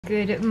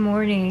Good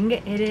morning.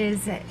 It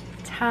is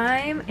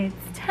time.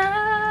 It's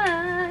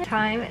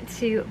time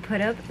to put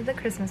up the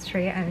Christmas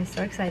tree. I'm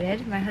so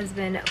excited. My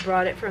husband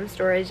brought it from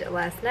storage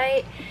last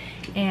night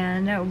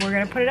and we're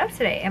gonna put it up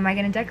today. Am I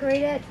gonna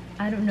decorate it?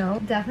 I don't know.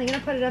 Definitely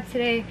gonna put it up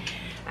today.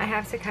 I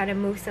have to kind of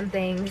move some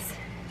things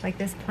like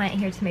this plant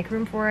here to make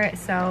room for it.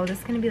 So this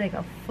is gonna be like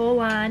a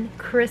full-on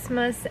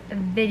Christmas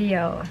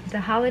video. The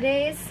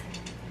holidays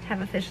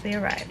have officially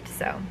arrived.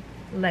 So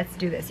let's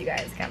do this, you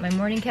guys. Got my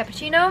morning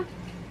cappuccino.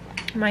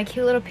 My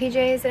cute little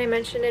PJs that I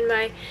mentioned in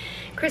my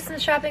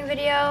Christmas shopping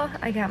video.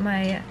 I got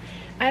my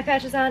eye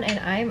patches on and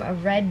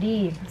I'm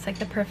ready. It's like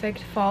the perfect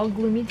fall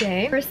gloomy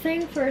day. First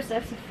thing first, I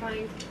have to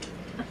find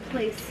a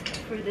place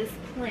for this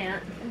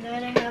plant. And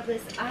then I have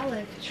this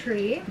olive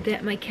tree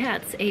that my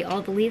cats ate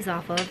all the leaves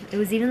off of. It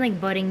was even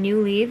like budding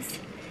new leaves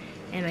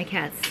and my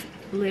cats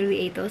literally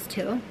ate those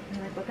too.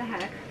 I'm like, what the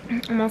heck?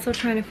 I'm also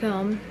trying to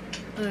film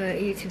a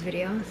YouTube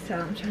video, so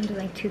I'm trying to do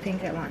like two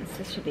things at once.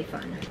 This should be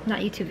fun.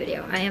 Not YouTube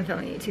video. I am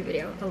filming a YouTube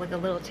video, but like a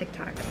little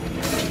TikTok.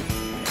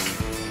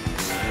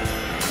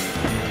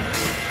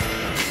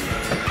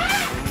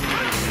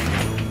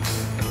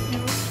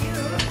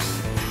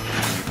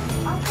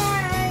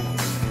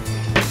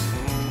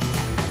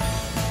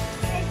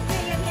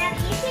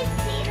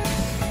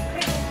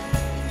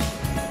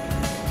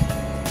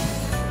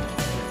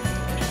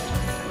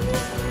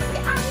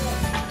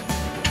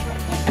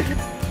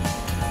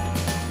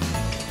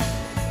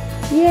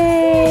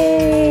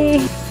 Yay!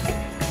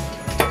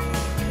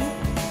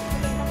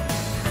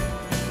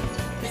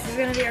 This is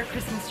gonna be our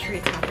Christmas tree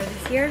topper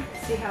this year.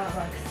 See how it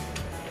looks.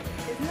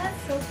 Isn't that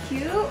so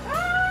cute? Oh,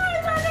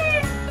 I love it!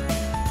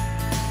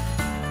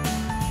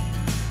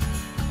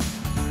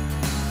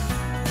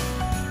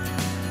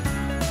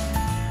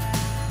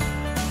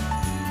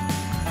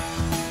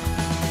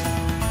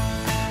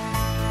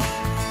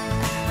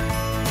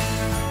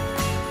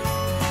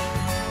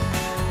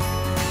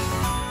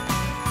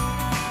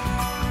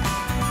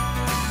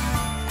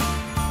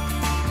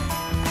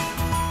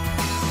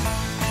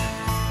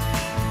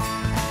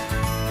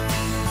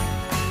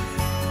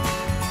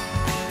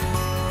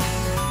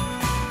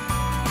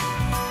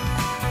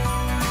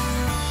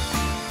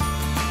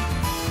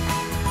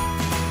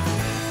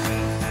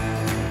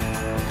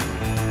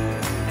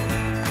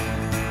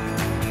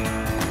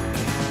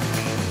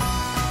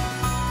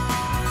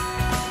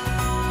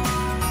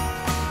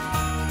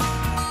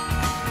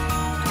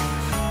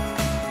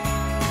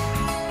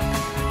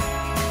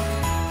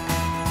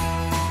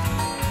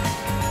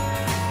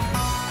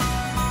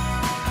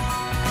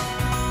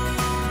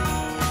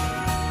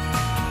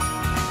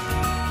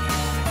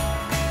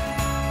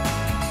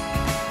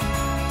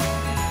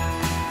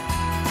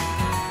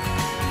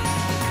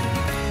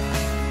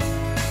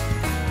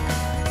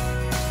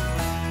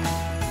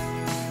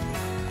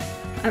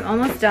 I'm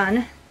almost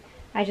done.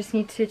 I just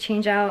need to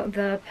change out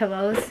the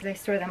pillows. I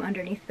store them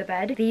underneath the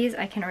bed. These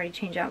I can already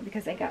change out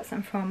because I got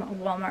some from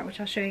Walmart, which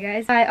I'll show you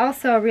guys. I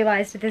also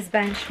realized that this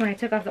bench, when I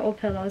took off the old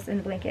pillows and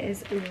the blanket,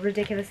 is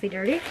ridiculously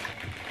dirty.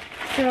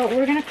 So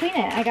we're gonna clean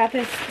it. I got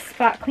this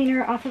spot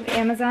cleaner off of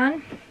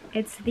Amazon.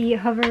 It's the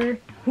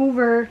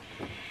Hoover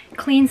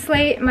Clean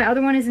Slate. My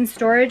other one is in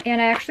storage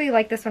and I actually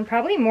like this one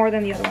probably more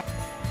than the other one.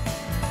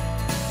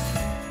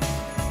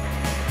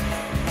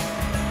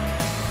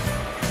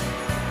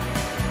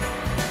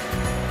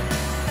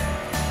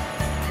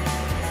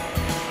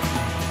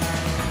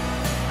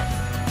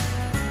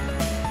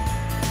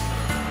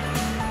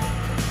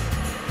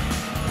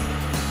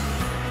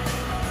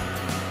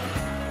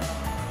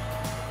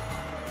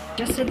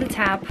 Just did the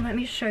tap. Let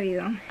me show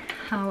you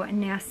how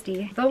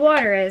nasty the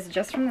water is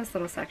just from this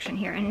little section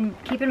here. And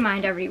keep in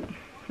mind, I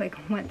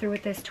went through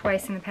with this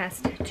twice in the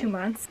past 2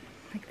 months.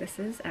 Like, this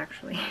is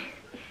actually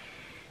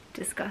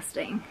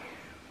disgusting.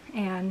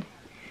 And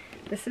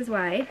this is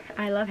why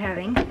I love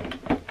having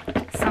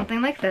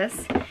something like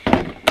this,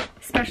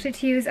 especially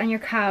to use on your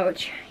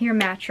couch, your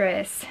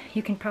mattress.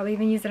 You can probably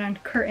even use it on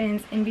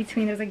curtains. In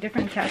between, there's like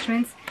different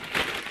attachments.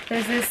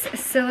 There's this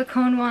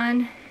silicone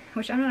one,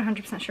 which I'm not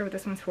 100% sure what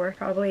this one's for.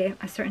 Probably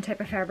a certain type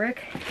of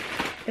fabric.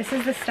 This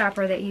is the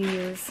stopper that you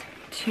use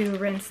to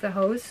rinse the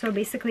hose. So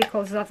basically it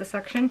closes off the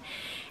suction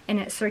and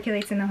it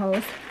circulates in the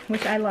hose,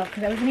 which I love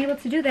because I wasn't able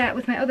to do that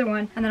with my other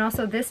one. And then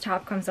also this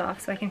top comes off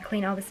so I can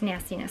clean all this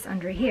nastiness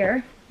under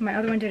here. My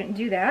other one didn't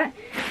do that.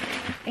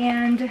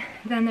 And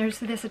then there's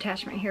this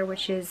attachment here,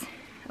 which is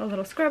a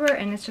little scrubber,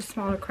 and it's just a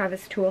smaller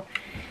crevice tool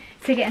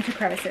to get into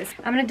crevices.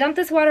 I'm gonna dump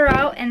this water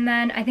out, and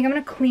then I think I'm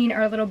gonna clean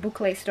our little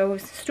boucle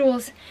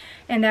stools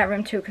in that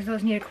room too, because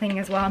those need cleaning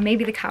as well.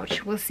 Maybe the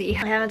couch, we'll see.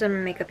 I haven't done my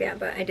makeup yet,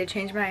 but I did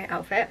change my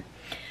outfit.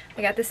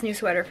 I got this new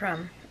sweater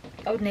from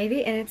Old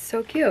Navy and it's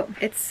so cute.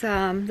 It's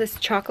this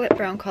chocolate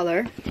brown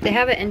color. They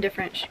have it in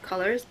different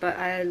colors, but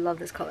I love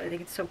this color. I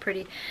think it's so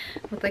pretty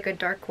with like a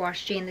dark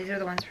wash jean. These are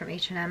the ones from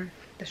H&M.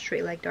 The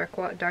straight like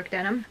dark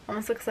denim.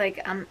 Almost looks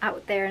like I'm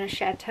out there in a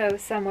chateau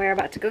somewhere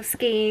about to go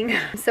skiing.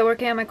 I'm still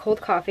working on my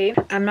cold coffee.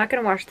 I'm not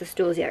gonna wash the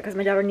stools yet because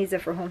my daughter needs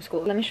it for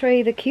homeschool. Let me show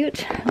you the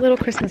cute little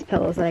Christmas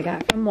pillows that I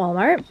got from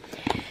Walmart.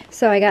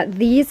 So I got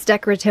these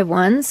decorative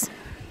ones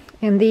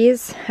And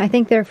these, I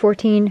think they're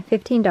 $14,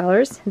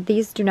 $15.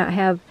 These do not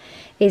have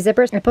a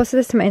zipper. I posted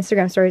this to my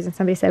Instagram stories and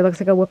somebody said it looks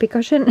like a whoopee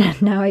cushion.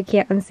 Now I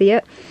can't unsee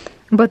it.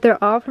 But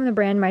they're all from the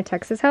brand My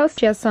Texas House.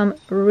 She has some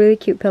really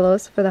cute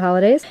pillows for the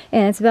holidays.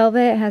 And it's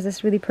velvet. It has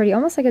this really pretty,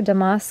 almost like a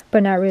damask,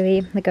 but not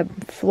really, like a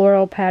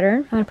floral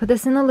pattern. I'm gonna put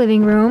this in the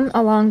living room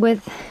along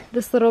with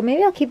this little,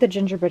 maybe I'll keep the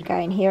gingerbread guy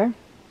in here.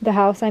 The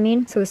house, I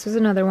mean. So this was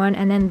another one.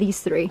 And then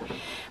these three.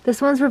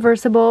 This one's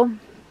reversible.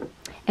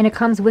 And it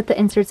comes with the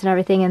inserts and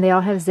everything, and they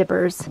all have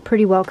zippers,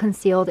 pretty well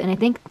concealed. And I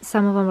think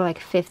some of them were like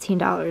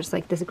 $15.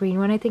 Like this green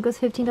one I think was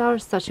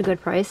 $15, such a good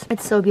price.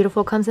 It's so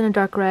beautiful, comes in a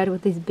dark red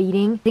with these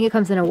beading. I think it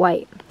comes in a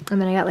white. And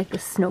then I got like the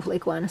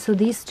snowflake one. So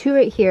these two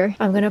right here,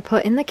 I'm gonna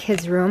put in the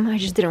kids' room. I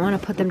just didn't want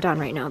to put them down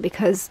right now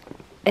because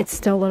it's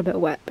still a little bit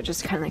wet, but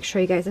just kind of like show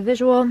you guys a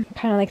visual,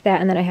 kind of like that.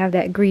 And then I have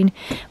that green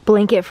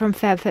blanket from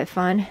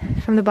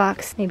FabFitFun from the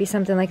box, maybe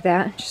something like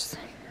that. Just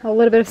a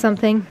little bit of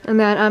something. And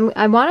then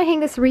I want to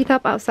hang this wreath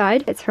up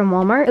outside. It's from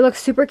Walmart. It looks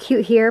super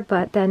cute here,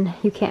 but then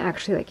you can't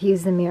actually like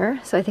use the mirror.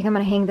 So I think I'm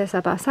going to hang this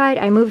up outside.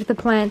 I moved the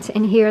plant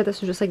in here. This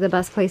was just like the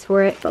best place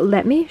for it. But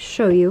let me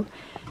show you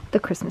the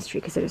Christmas tree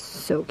because it is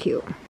so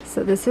cute.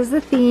 So this is the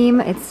theme.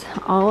 It's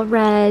all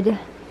red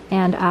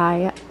and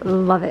I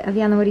love it.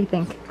 Aviana, what do you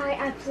think? I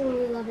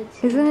absolutely love it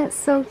too. Isn't it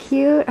so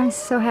cute? I'm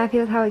so happy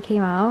with how it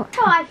came out.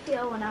 That's how I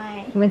feel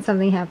when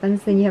something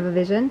happens, then you have a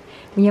vision.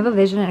 When you have a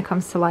vision and it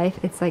comes to life,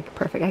 it's like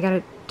perfect. I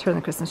gotta turn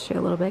the Christmas tree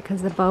a little bit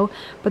because the bow,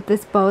 but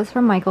this bow is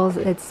from Michaels.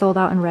 It's sold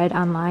out in red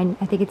online.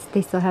 I think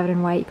they still have it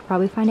in white. You could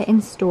probably find it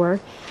in store.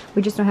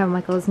 We just don't have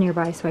Michaels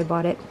nearby, so I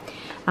bought it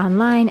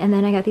online. And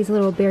then I got these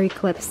little berry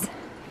clips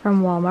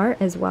from Walmart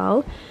as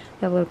well.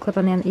 They have a little clip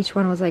on the end. Each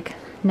one was like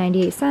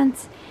 98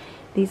 cents.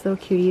 These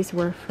little cuties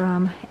were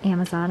from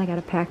Amazon. I got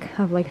a pack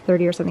of like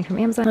 30 or something from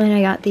Amazon. And then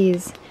I got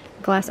these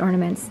glass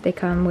ornaments. They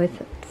come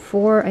with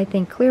 4, I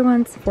think, clear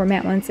ones, 4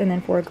 matte ones, and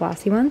then 4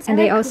 glossy ones. And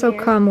they also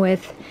come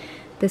with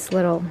this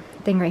little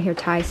thing right here,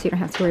 tie, so you don't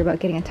have to worry about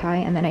getting a tie.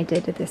 And then I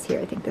did this here.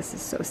 I think this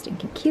is so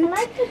stinking cute. I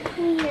like the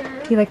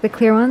clear. You like the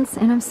clear ones?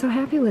 And I'm so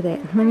happy with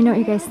it. Let me know what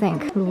you guys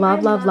think.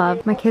 Love, love,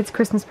 love. My kids'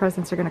 Christmas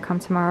presents are gonna come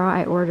tomorrow.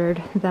 I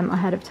ordered them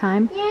ahead of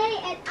time. Yay,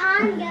 and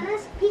I'm gonna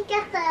peek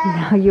at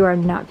them. No, you are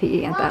not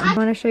peeking at them. I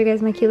want to show you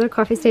guys my cute little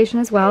coffee station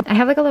as well. I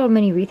have like a little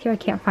mini wreath here. I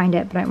can't find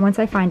it, but once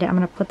I find it, I'm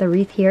gonna put the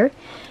wreath here.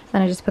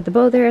 Then I just put the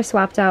bow there,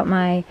 swapped out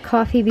my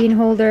coffee bean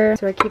holder.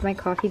 So I keep my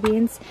coffee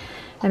beans.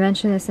 I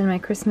mentioned this in my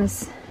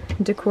Christmas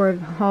decor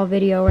haul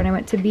video when I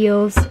went to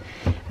Beals.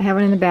 I have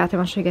one in the bathroom.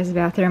 I'll show you guys the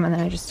bathroom, and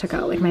then I just took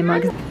out like my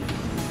mugs.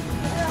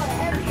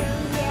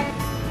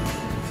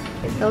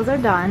 Those are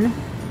done,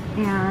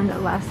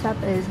 and last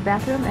step is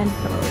bathroom and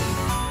pillows.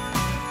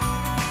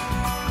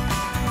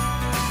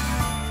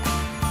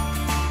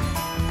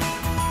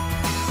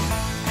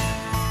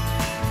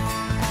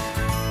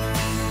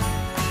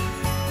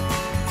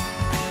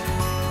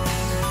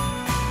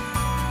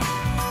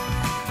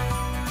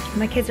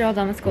 My kids are all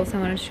done with school, so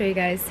I want to show you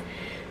guys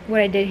what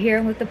I did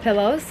here with the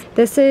pillows.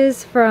 This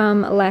is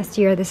from last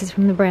year. This is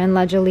from the brand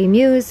La Jolie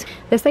Muse.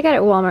 This I got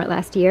at Walmart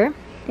last year,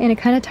 and it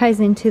kind of ties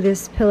into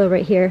this pillow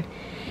right here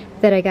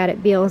that I got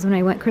at Beals when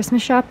I went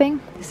Christmas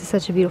shopping. This is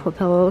such a beautiful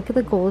pillow. Look at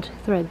the gold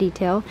thread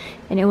detail,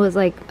 and it was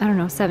like, I don't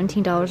know,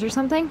 $17 or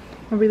something.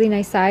 A really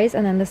nice size.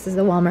 And then this is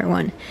the Walmart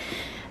one.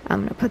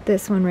 I'm gonna put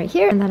this one right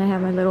here, and then I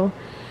have my little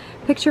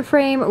picture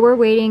frame. We're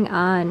waiting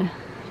on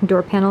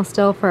door panels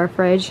still for our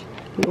fridge.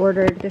 We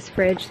ordered this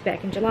fridge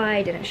back in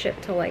July, didn't ship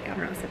till like, I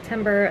don't know,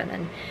 September, and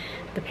then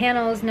the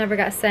panels never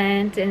got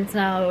sent, and it's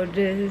now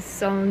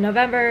so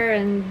November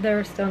and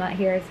they're still not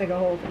here. It's like a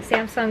whole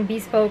Samsung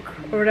Bespoke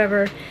or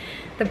whatever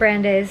the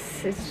brand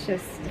is. It's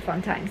just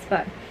fun times.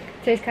 But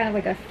today's kind of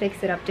like a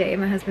fix it up day.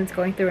 My husband's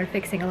going through and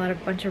fixing a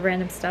bunch of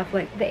random stuff,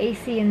 like the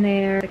AC in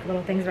there, like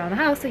little things around the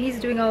house, so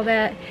he's doing all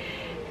that.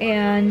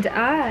 And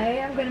I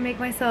am gonna make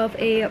myself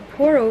a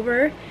pour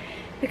over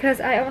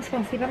because I almost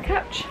fell asleep on the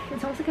couch.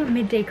 It's almost like a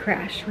midday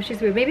crash, which is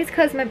weird. Maybe it's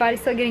because my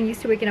body's still getting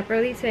used to waking up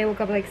early. Today I woke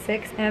up at like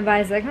 6, and my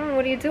body's like, oh,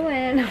 what are you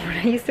doing? I'm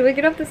not used to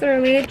waking up this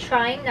early.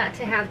 Trying not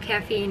to have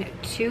caffeine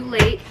too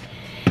late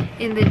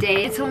in the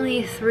day. It's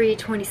only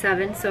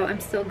 3:27, so I'm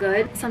still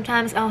good.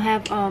 Sometimes I'll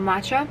have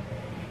matcha.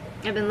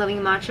 I've been loving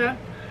matcha.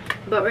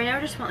 But right now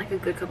I just want like a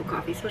good cup of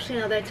coffee, especially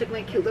now that I took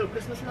my cute little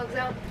Christmas mugs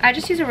out. I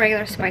just use a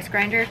regular spice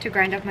grinder to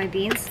grind up my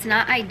beans. It's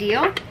not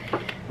ideal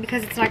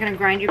because it's not going to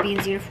grind your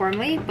beans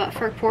uniformly, but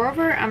for pour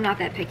over, I'm not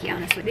that picky,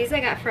 honestly. These I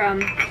got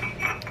from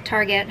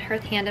Target,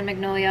 Earth Hand and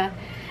Magnolia,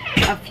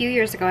 a few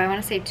years ago. I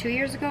want to say 2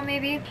 years ago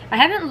maybe. I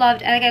haven't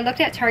loved, like I looked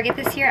at Target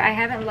this year, I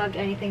haven't loved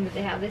anything that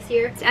they have this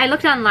year. I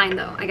looked online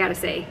though, I gotta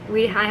say.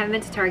 I haven't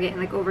been to Target in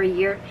like over a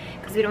year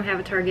because we don't have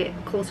a Target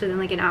closer than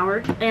like an hour.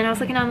 And I was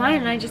looking online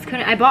and I just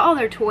couldn't, I bought all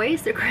their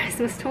toys, their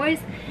Christmas toys.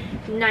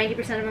 90%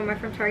 of them are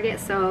from Target,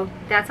 so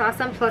that's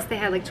awesome. Plus they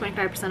had like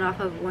 25% off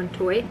of one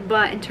toy.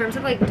 But in terms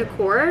of like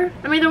decor,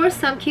 I mean there were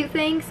some cute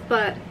things,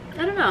 but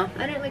I don't know,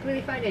 I didn't like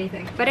really find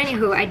anything. But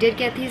anywho, I did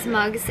get these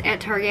mugs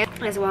at Target,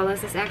 as well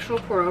as this actual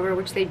pour over,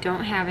 which they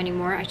don't have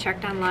anymore. I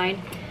checked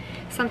online.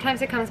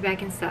 Sometimes it comes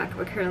back in stock,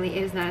 but currently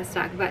it is not in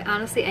stock. But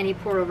honestly, any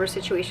pour over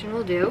situation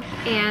will do.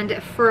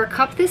 And for a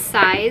cup this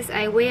size,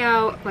 I weigh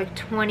out like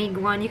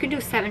 21, you can do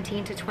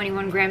 17 to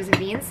 21 grams of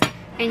beans.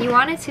 And you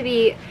want it to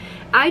be,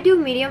 I do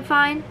medium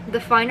fine.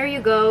 The finer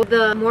you go,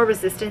 the more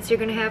resistance you're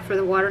gonna have for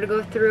the water to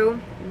go through.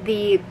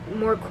 The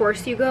more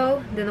coarse you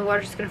go, then the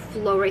water's just gonna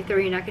flow right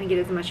through. You're not gonna get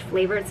as much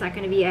flavor. It's not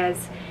gonna be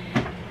as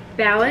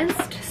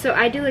balanced. So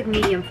I do like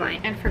medium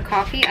fine. And for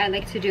coffee, I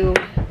like to do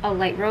a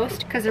light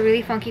roast because the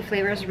really funky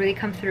flavors really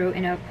come through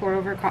in a pour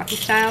over coffee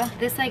style.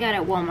 This I got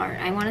at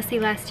Walmart. I want to say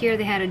last year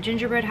they had a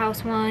gingerbread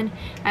house one.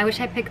 I wish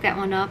I picked that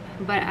one up,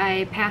 but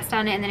I passed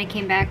on it and then it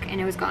came back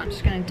and it was gone.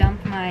 Just gonna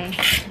dump my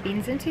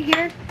beans into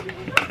here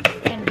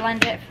and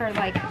blend it for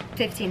like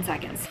 15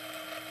 seconds.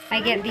 I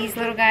get these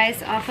little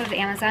guys off of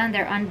Amazon.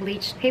 They're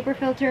unbleached paper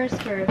filters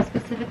for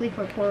specifically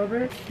for pour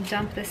over.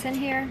 Dump this in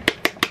here.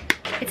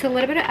 It's a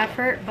little bit of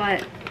effort,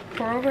 but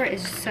pour over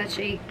is such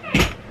a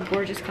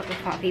gorgeous cup of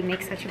coffee.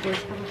 Makes such a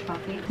gorgeous cup of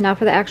coffee. Now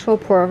for the actual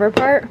pour over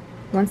part.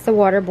 Once the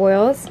water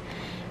boils,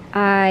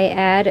 I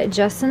add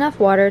just enough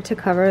water to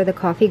cover the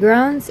coffee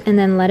grounds and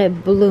then let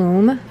it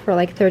bloom for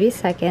like 30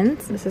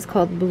 seconds. This is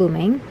called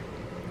blooming.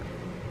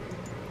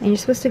 And you're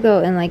supposed to go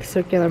in like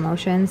circular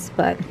motions,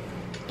 but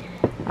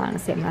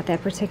honestly, I'm not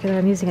that particular.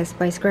 I'm using a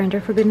spice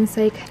grinder for goodness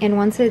sake. And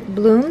once it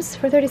blooms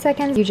for 30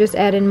 seconds, you just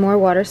add in more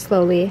water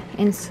slowly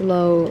in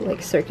slow,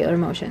 like circular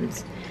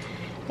motions.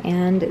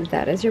 And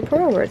that is your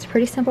pour over. It's a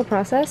pretty simple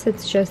process.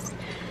 It's just,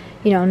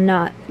 you know,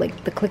 not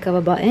like the click of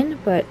a button,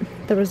 but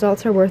the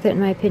results are worth it in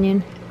my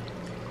opinion.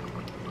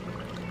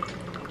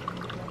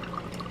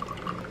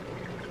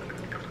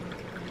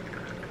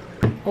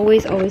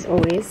 Always, always,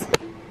 always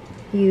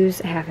use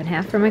half and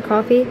half for my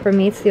coffee. For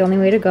me, it's the only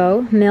way to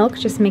go. Milk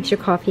just makes your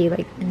coffee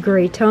like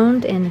gray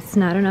toned and it's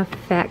not enough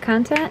fat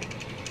content.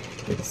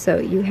 So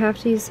you have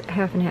to use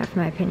half and half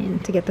in my opinion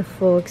to get the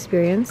full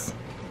experience.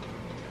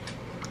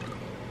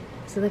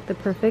 This is like the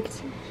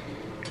perfect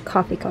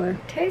coffee color.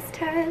 Taste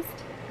test.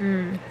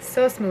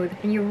 So smooth.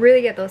 And you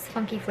really get those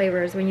funky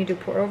flavors when you do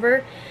pour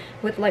over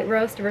with light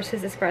roast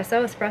versus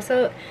espresso.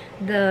 Espresso,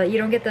 you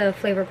don't get the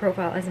flavor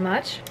profile as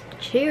much.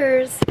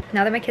 Cheers.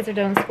 Now that my kids are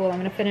done with school, I'm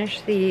gonna finish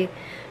the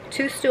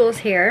 2 stools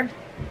here.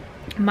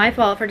 My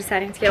fault for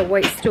deciding to get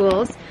white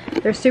stools.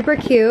 They're super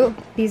cute,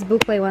 these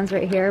boucle ones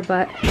right here,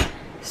 but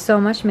so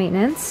much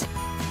maintenance.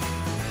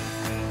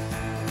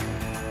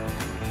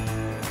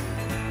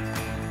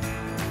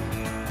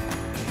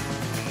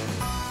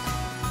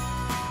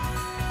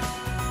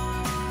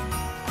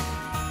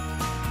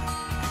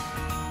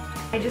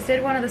 I just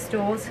did one of the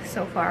stools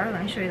so far.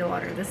 Let me show you the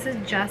water. This is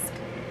just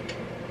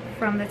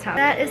from the top.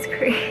 That is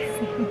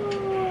crazy.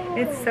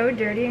 It's so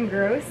dirty and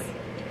gross.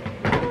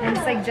 And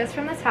it's like just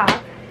from the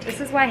top. This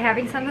is why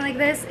having something like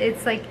this,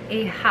 it's like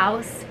a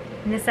house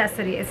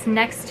necessity. It's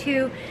next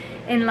to,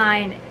 in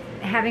line,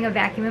 having a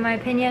vacuum in my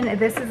opinion.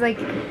 This is like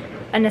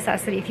a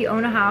necessity. If you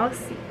own a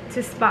house,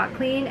 to spot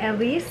clean at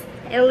least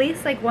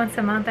like once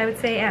a month, I would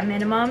say at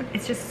minimum.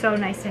 It's just so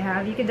nice to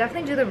have. You could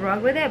definitely do the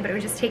rug with it, but it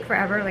would just take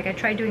forever. Like I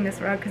tried doing this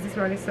rug because this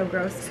rug is so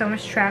gross. So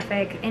much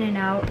traffic in and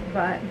out,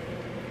 but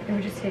it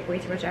would just take way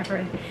too much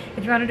effort.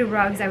 If you want to do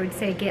rugs, I would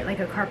say get like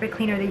a carpet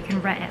cleaner that you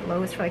can rent at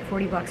Lowe's for like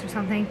 40 bucks or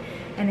something,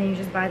 and then you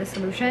just buy the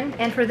solution.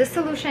 And for this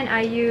solution,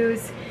 I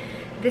use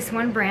this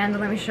one brand.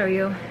 Let me show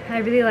you. I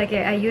really like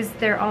it. I use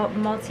their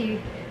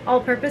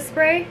all-purpose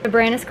spray. The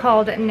brand is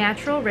called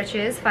Natural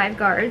Riches 5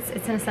 Guards.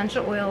 It's an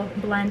essential oil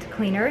blend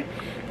cleaner.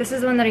 This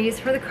is the one that I use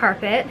for the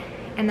carpet,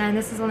 and then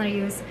this is the one that I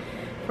use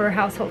for a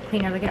household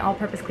cleaner, like an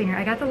all-purpose cleaner.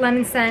 I got the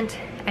lemon scent.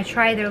 I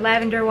tried their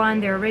lavender one,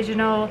 their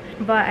original,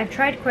 but I've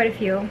tried quite a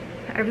few.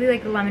 I really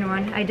like the lemon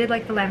one. I did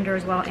like the lavender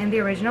as well, and the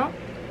original.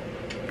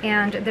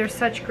 And they're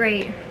such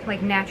great,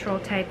 like natural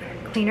type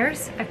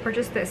cleaners. I've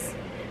purchased this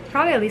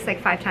probably at least like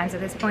 5 times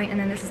at this point, and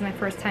then this is my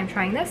first time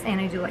trying this,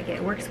 and I do like it.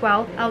 It works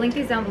well. I'll link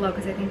these down below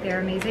because I think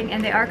they're amazing,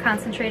 and they are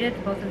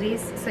concentrated, both of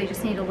these, so you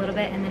just need a little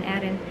bit and then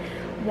add in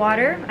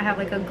water. I have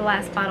like a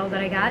glass bottle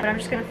that I got, but I'm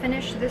just gonna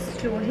finish this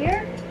stool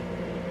here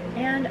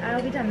and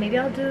I'll be done. Maybe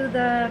I'll do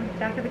the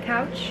back of the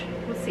couch.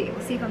 We'll see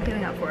if I'm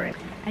feeling up for it.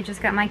 I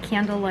just got my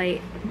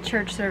candlelight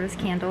church service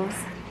candles.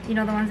 You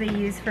know, the ones they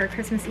use for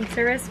Christmas Eve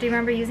service. Do you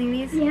remember using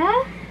these?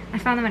 Yeah. I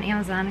found them on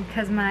Amazon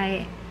because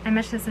I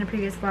mentioned this in a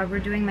previous vlog. We're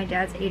doing my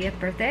dad's 80th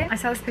birthday. I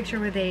saw this picture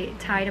where they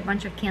tied a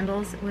bunch of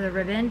candles with a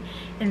ribbon,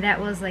 and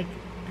that was like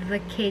the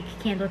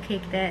candle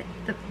cake that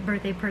the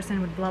birthday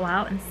person would blow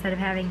out instead of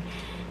having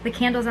the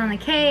candles on the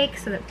cake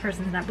so that the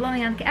person's not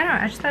blowing on the cake. I don't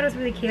know, I just thought it was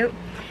really cute.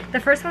 The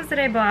first ones that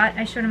I bought,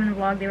 I showed them in the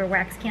vlog, they were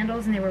wax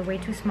candles and they were way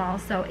too small,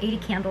 so 80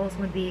 candles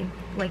would be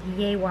like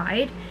yay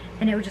wide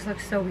and it would just look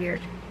so weird.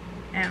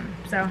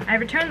 So I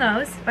returned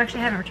those. Well,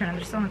 actually I haven't returned them,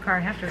 they're still in the car, I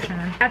have to return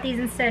them. Got these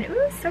instead.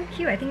 Ooh, so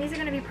cute. I think these are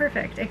gonna be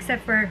perfect,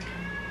 except for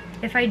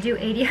if I do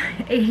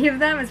 80 of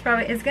them, it's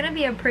gonna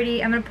be a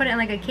pretty, I'm gonna put it in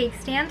like a cake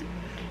stand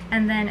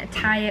and then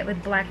tie it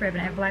with black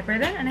ribbon. I have black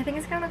ribbon and I think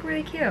it's gonna look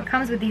really cute. It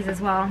comes with these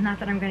as well, not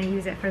that I'm gonna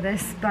use it for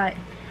this, but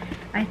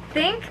I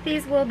think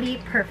these will be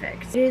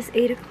perfect. It is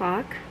 8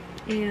 o'clock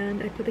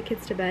and I put the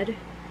kids to bed.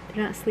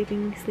 They're not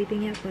sleeping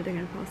yet, but they're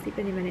gonna fall asleep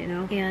any minute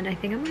now. And I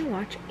think I'm gonna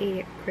watch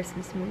a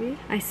Christmas movie.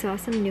 I saw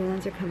some new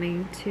ones are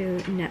coming to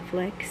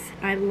Netflix.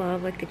 I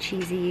love like the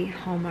cheesy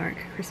Hallmark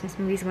Christmas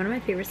movies. One of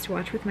my favorites to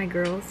watch with my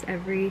girls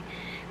every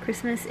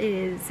Christmas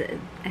is,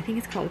 I think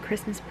it's called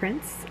Christmas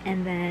Prince,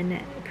 and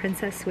then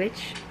Princess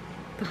Switch.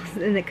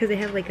 Because they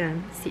have like I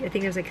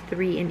think there's like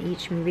 3 in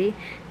each movie,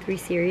 3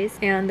 series,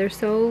 and they're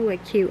so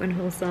like cute and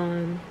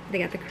wholesome. They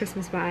got the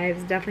Christmas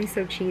vibes, definitely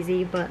so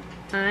cheesy, but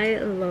I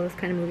love those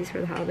kind of movies for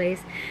the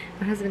holidays.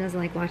 My husband doesn't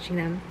like watching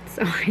them,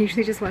 so I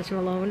usually just watch them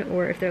alone,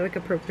 or if they're like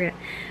appropriate,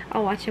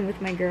 I'll watch them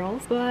with my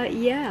girls. But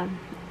yeah,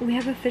 we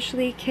have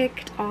officially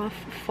kicked off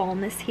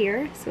fallness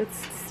here, so it's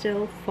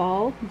still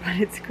fall, but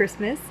it's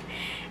Christmas,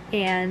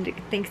 and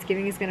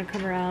Thanksgiving is gonna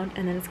come around,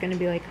 and then it's gonna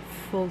be like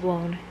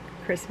full-blown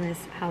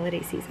Christmas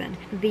holiday season.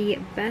 The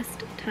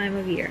best time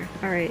of year.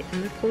 Alright, I'm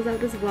gonna close out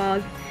this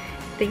vlog.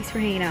 Thanks for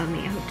hanging out with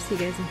me. I hope to see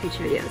you guys in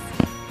future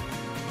videos.